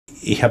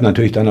Ich habe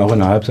natürlich dann auch in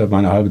der Halbzeit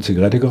meine halbe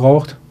Zigarette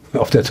geraucht,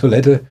 auf der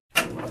Toilette.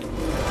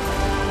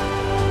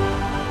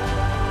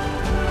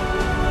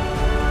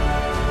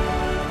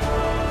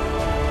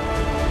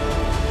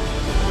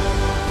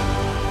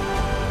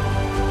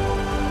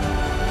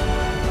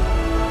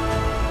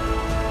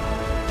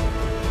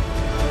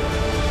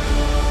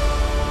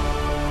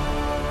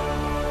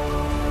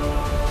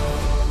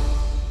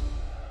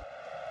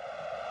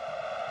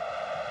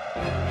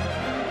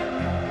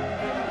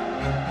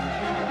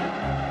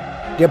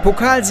 Der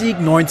Pokalsieg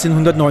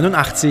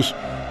 1989,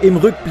 im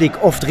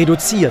Rückblick oft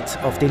reduziert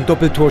auf den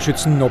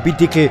Doppeltorschützen Nobby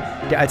Dickel,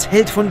 der als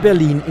Held von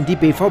Berlin in die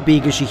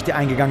BVB-Geschichte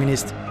eingegangen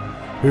ist.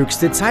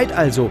 Höchste Zeit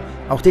also,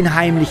 auch den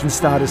heimlichen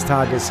Star des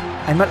Tages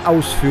einmal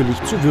ausführlich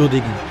zu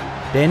würdigen.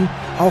 Denn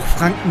auch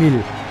Frank Mill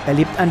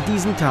erlebt an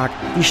diesem Tag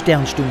die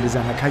Sternstunde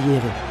seiner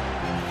Karriere.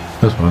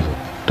 Das war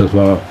so. Das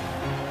war,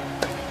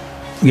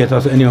 jetzt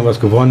hast du endlich mal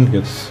was gewonnen,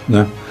 jetzt,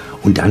 ne?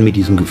 Und dann mit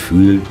diesem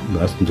Gefühl, du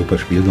hast ein super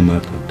Spiel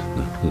gemacht und,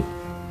 ne?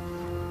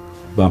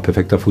 War ein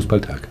perfekter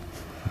Fußballtag.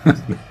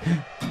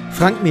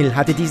 Frank Mill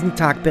hatte diesen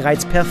Tag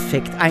bereits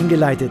perfekt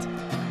eingeleitet.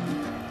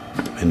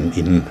 Wenn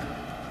in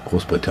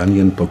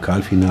Großbritannien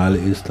Pokalfinale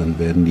ist, dann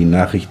werden die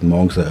Nachrichten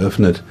morgens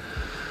eröffnet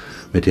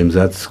mit dem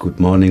Satz: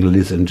 Good morning,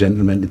 ladies and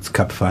gentlemen, it's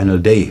Cup Final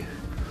Day.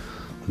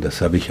 Und das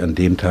habe ich an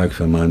dem Tag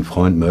für meinen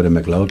Freund Murder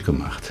McLeod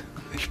gemacht.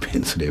 Ich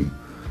bin zu dem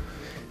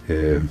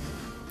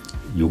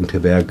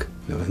Jugendherberg,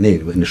 nee,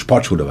 in der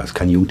Sportschule war es,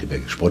 kein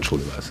Jugendherberg,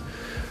 Sportschule war es.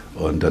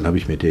 Und dann habe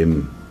ich mit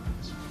dem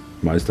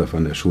Meister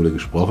von der Schule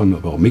gesprochen,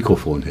 ob er auch ein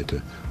Mikrofon hätte.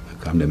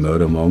 Da kam der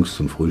Mörder morgens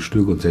zum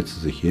Frühstück und setzte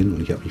sich hin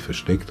und ich habe mich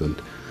versteckt und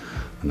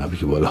dann habe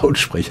ich über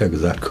Lautsprecher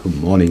gesagt: Good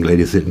morning,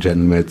 ladies and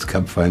gentlemen, it's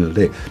Cup Final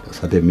Day.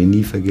 Das hat er mir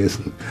nie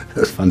vergessen.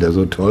 Das fand er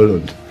so toll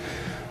und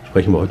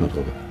sprechen wir heute noch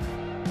drüber.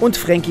 Und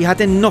Frankie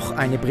hatte noch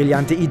eine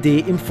brillante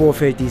Idee im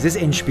Vorfeld dieses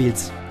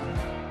Endspiels.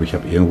 Ich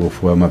habe irgendwo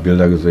vorher mal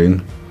Bilder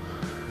gesehen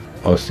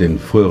aus den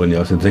früheren,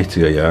 aus den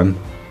 60er Jahren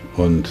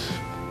und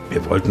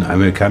wir wollten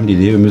einmal, kam die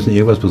Idee, wir müssen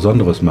irgendwas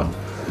Besonderes machen.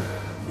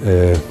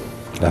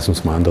 Lass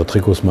uns mal andere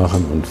Trikots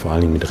machen und vor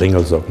allen Dingen mit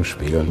Ringelsocken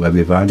spielen, weil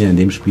wir waren ja in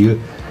dem Spiel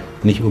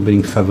nicht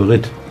unbedingt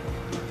Favorit.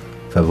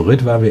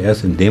 Favorit waren wir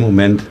erst in dem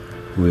Moment,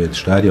 wo wir ins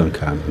Stadion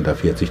kamen und da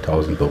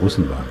 40.000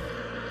 Borussen waren.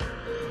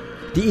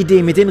 Die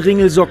Idee mit den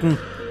Ringelsocken,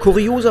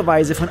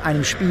 kurioserweise von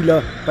einem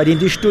Spieler, bei dem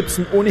die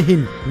Stutzen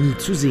ohnehin nie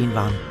zu sehen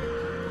waren.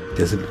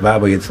 Das war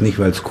aber jetzt nicht,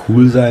 weil es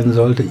cool sein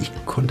sollte. Ich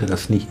konnte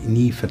das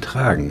nie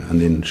vertragen an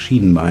den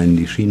Schienenbeinen,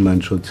 die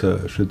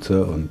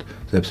Schienbeinschützer und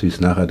selbst wie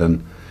es nachher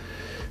dann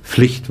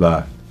Pflicht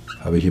war,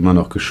 habe ich immer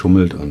noch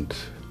geschummelt und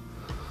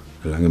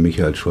lange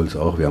Michael Schulz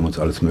auch. Wir haben uns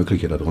alles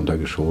Mögliche darunter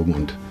geschoben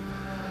und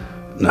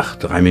nach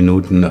 3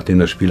 Minuten, nachdem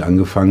das Spiel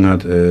angefangen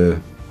hat,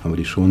 haben wir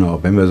die Schoner,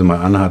 auch wenn wir sie mal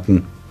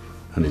anhatten,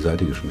 an die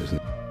Seite geschmissen.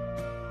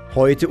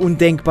 Heute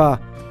undenkbar.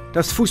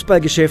 Das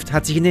Fußballgeschäft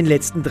hat sich in den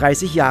letzten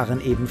 30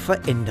 Jahren eben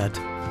verändert.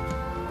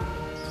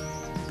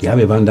 Ja,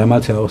 wir waren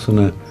damals ja auch so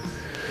eine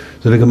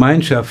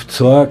Gemeinschaft.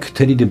 Zorg,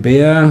 Teddy de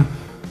Beer,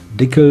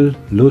 Dickel,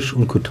 Lusch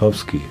und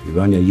Kutowski.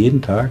 Wir waren ja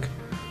jeden Tag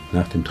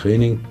nach dem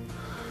Training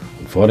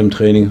und vor dem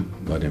Training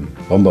bei dem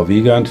Bomber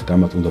Wiegand,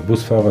 damals unser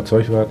Busfahrer,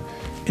 Zeugwart,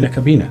 in der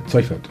Kabine,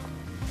 Zeugwart.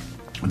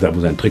 Und da, wo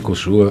sein Trikots,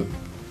 Schuhe,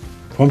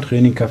 vorm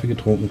Training Kaffee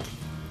getrunken,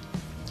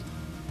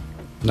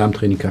 nach dem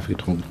Training Kaffee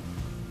getrunken.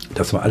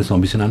 Das war alles noch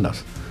ein bisschen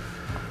anders.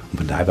 Und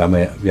von daher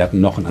waren wir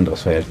hatten noch ein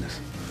anderes Verhältnis.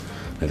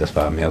 Das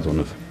war mehr so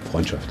eine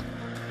Freundschaft.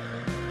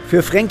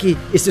 Für Frankie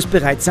ist es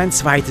bereits sein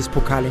zweites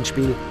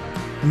Pokalendspiel.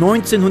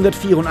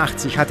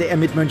 1984 hatte er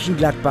mit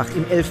Mönchengladbach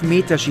im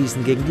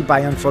Elfmeterschießen gegen die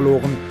Bayern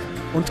verloren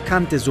und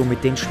kannte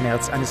somit den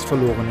Schmerz eines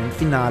verlorenen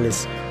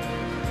Finales.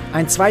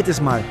 Ein zweites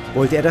Mal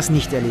wollte er das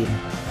nicht erleben.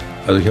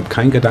 Also ich habe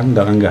keinen Gedanken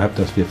daran gehabt,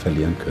 dass wir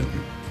verlieren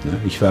könnten.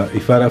 Ich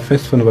war da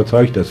fest von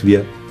überzeugt, dass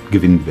wir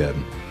gewinnen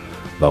werden.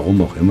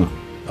 Warum auch immer.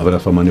 Aber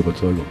das war meine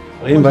Überzeugung.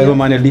 Bremen war immer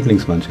meine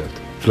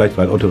Lieblingsmannschaft. Vielleicht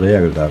weil Otto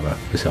Rehagel da war.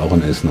 Ist ja auch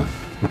ein Essener.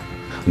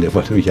 Und er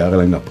wollte mich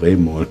jahrelang nach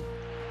Bremen holen.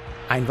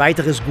 Ein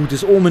weiteres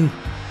gutes Omen.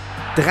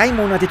 3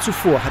 Monate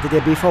zuvor hatte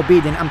der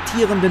BVB den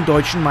amtierenden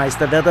deutschen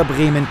Meister Werder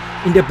Bremen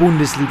in der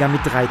Bundesliga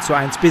mit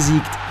 3:1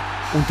 besiegt.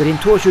 Unter den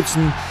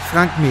Torschützen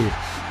Frank Mill.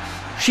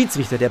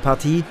 Schiedsrichter der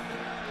Partie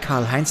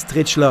Karl-Heinz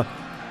Tritschler.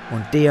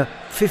 Und der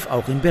pfiff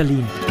auch in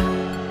Berlin.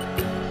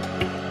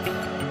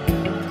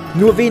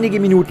 Nur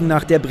wenige Minuten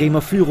nach der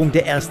Bremer Führung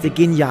der erste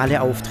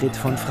geniale Auftritt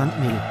von Frank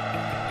Mill.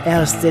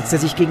 Erst setzt er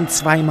sich gegen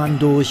 2 Mann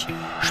durch,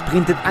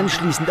 sprintet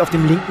anschließend auf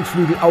dem linken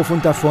Flügel auf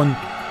und davon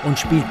und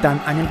spielt dann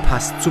einen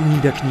Pass zum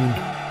Niederknien.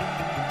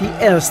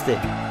 Die erste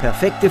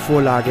perfekte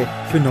Vorlage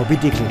für Nobby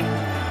Dickel.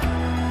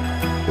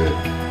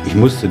 Ich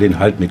musste den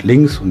halt mit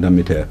links und dann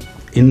mit der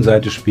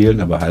Innenseite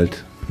spielen, aber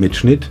halt mit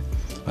Schnitt,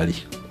 weil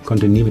ich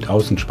konnte nie mit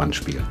Außenspann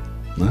spielen.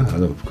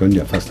 Also können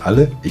ja fast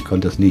alle, ich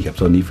konnte das nie, ich habe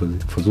es auch nie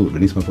versucht.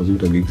 Wenn ich es mal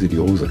versucht, dann ging es in die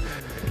Hose.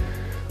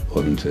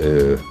 Und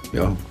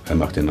ja, er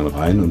macht den dann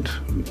rein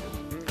und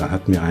dann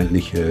hatten wir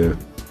eigentlich,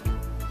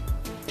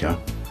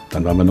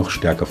 dann waren wir noch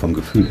stärker vom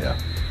Gefühl her.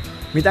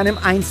 Mit einem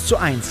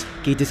 1:1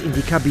 geht es in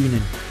die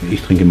Kabinen.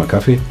 Ich trinke immer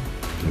Kaffee,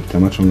 habe ich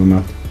damals schon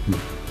gemacht.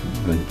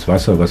 dann gibt's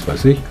Wasser, was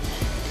weiß ich.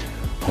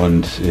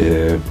 Und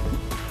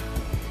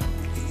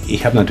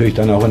ich habe natürlich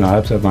dann auch in der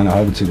Halbzeit meine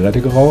halbe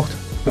Zigarette geraucht,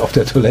 auf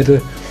der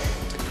Toilette.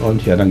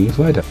 Und ja, dann ging es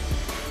weiter.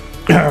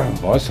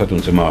 Ross hat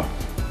uns immer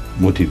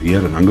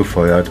motiviert und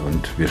angefeuert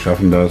und wir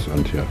schaffen das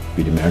und ja,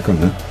 wie die merken,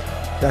 ne?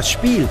 Das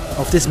Spiel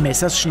auf des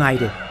Messers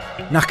Schneide.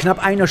 Nach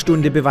knapp einer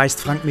Stunde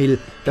beweist Frank Mill,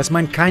 dass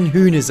man kein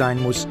Hühne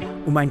sein muss,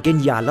 um ein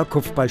genialer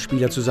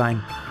Kopfballspieler zu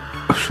sein.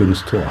 Ach,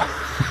 schönes Tor.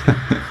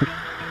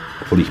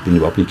 Obwohl, ich bin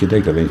überhaupt nicht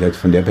gedeckt, aber wenn ich jetzt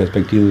von der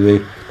Perspektive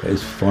sehe, da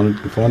ist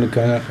vorne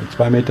keiner,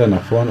 2 Meter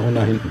nach vorne und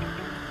nach hinten.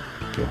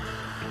 So.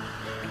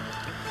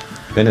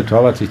 Wenn der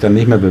Torwart sich dann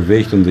nicht mehr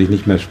bewegt und sich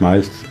nicht mehr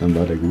schmeißt, dann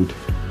war der gut.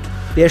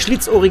 Der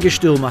schlitzohrige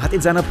Stürmer hat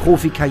in seiner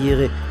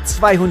Profikarriere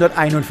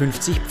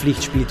 251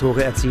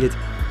 Pflichtspieltore erzielt.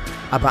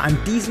 Aber an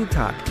diesem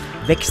Tag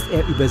wächst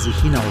er über sich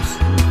hinaus.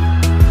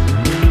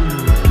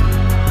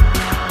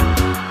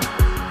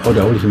 Oh,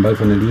 da hole ich den Ball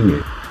von der Linie.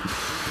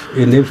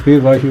 In dem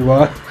Spiel war ich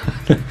überall,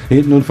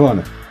 hinten und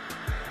vorne.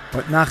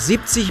 Und nach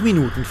 70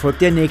 Minuten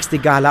folgt der nächste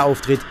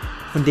Gala-Auftritt,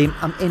 von dem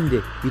am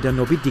Ende wieder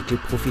Nobby Dickel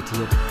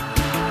profitiert.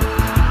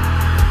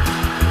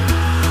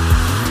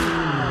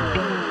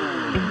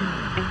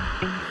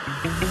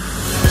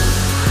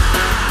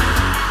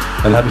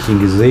 Dann habe ich ihn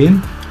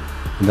gesehen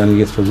und dann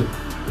jetzt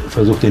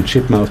versucht den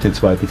Chip mal auf den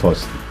zweiten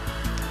Pfosten.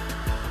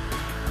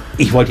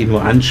 Ich wollte ihn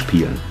nur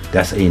anspielen,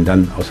 dass er ihn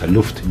dann aus der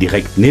Luft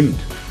direkt nimmt.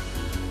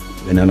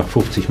 Wenn er noch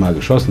 50 Mal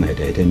geschossen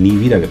hätte, hätte er nie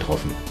wieder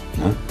getroffen.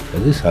 Ne?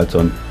 Das ist halt so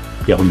ein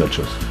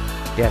Jahrhundertschuss.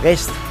 Der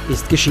Rest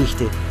ist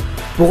Geschichte.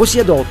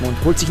 Borussia Dortmund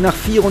holt sich nach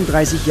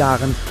 34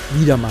 Jahren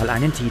wieder mal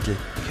einen Titel.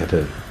 Ich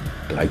hatte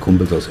 3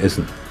 Kumpels aus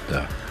Essen, da,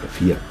 oder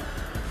 4.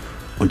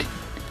 Und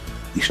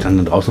die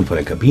standen draußen vor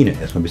der Kabine,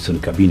 erstmal bis zur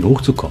Kabine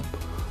hochzukommen.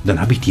 Und dann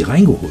habe ich die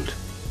reingeholt,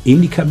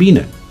 in die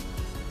Kabine.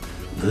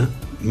 Ne?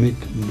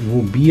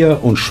 Wo Bier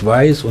und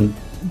Schweiß und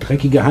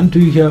dreckige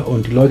Handtücher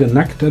und die Leute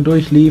nackt da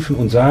durchliefen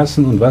und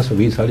saßen und was,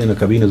 wie es halt in der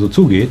Kabine so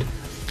zugeht.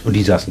 Und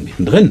die saßen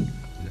mittendrin.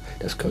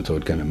 Das könnt ihr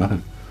heute gerne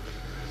machen.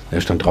 Da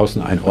stand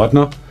draußen ein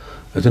Ordner,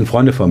 das sind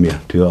Freunde von mir,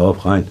 Tür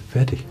auf, rein,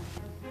 fertig.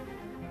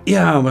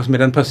 Ja, und was mir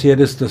dann passiert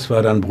ist, das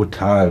war dann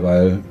brutal,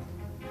 weil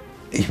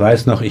ich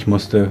weiß noch, ich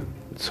musste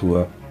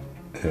zur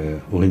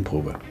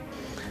Urinprobe.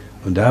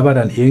 Und da war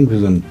dann irgendwie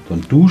so ein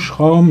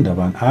Duschraum, da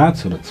war ein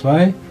Arzt oder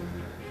 2,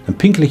 dann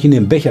pinkel ich in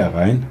den Becher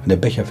rein und der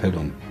Becher fällt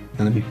um.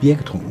 Dann habe ich Bier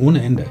getrunken,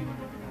 ohne Ende.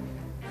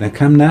 Und dann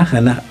kam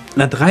nachher, nach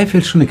einer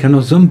Dreiviertelstunde, kam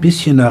noch so ein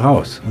bisschen da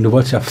raus. Und du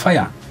wolltest ja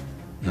feiern.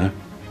 Ne?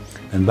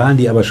 Dann waren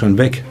die aber schon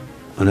weg.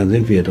 Und dann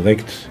sind wir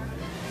direkt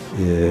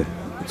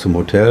zum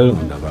Hotel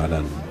und da war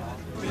dann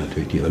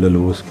natürlich die Hölle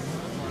los.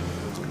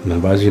 Und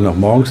dann weiß ich noch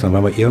morgens, dann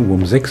waren wir irgendwo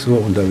um 6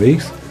 Uhr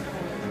unterwegs.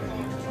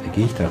 Da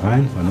gehe ich da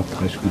rein, waren noch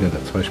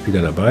 2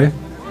 Spieler dabei.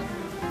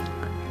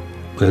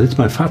 Und da sitzt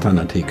mein Vater an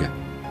der Theke.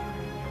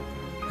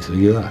 Ist so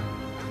gesagt.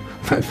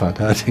 Mein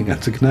Vater hat die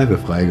ganze Kneipe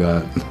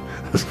freigehalten.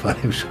 Das war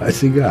dem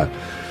scheißegal.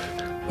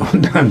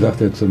 Und dann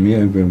sagt er zu mir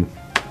irgendwie um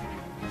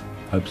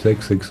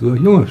 5:30, 6 Uhr,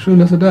 Junge, schön,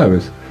 dass du da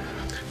bist.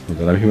 Und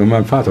dann habe ich mit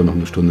meinem Vater noch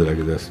eine Stunde da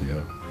gesessen,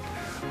 ja.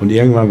 Und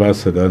irgendwann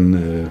warst du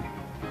dann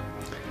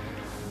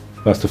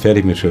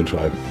fertig mit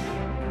Schönschreiben.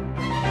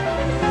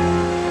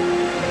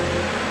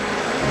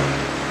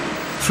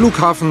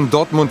 Flughafen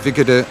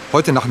Dortmund-Wickede,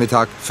 heute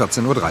Nachmittag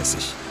 14:30 Uhr.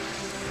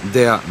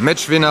 Der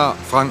Matchwinner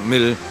Frank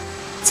Mill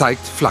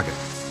zeigt Flagge.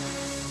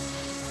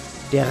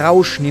 Der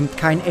Rausch nimmt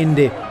kein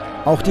Ende.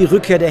 Auch die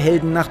Rückkehr der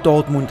Helden nach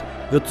Dortmund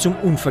wird zum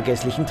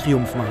unvergesslichen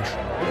Triumphmarsch.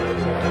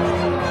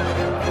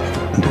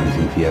 Und dann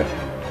sind wir,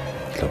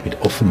 ich glaube,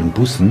 mit offenen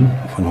Bussen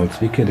von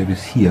Holzwickede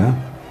bis hier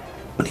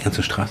und die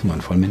ganze Straße war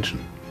voll Menschen.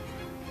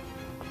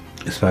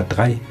 Es war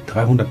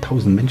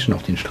 300.000 Menschen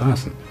auf den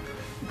Straßen.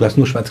 Du hast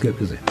nur schwarz-gelb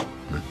gesehen.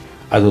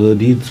 Also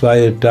die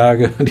 2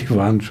 Tage, die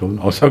waren schon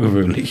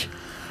außergewöhnlich.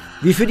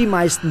 Wie für die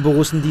meisten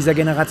Borussen dieser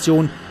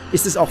Generation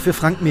ist es auch für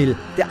Frank Mill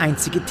der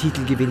einzige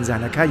Titelgewinn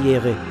seiner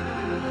Karriere.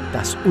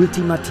 Das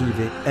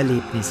ultimative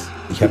Erlebnis.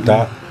 Ich habe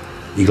da,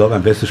 ich glaube,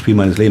 mein bestes Spiel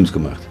meines Lebens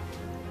gemacht.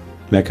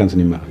 Mehr kannst du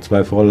nicht machen.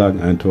 2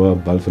 Vorlagen, 1 Tor,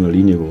 Ball von der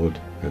Linie geholt.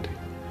 Fertig.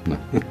 Na.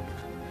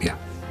 Ja,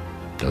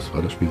 das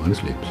war das Spiel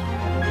meines Lebens.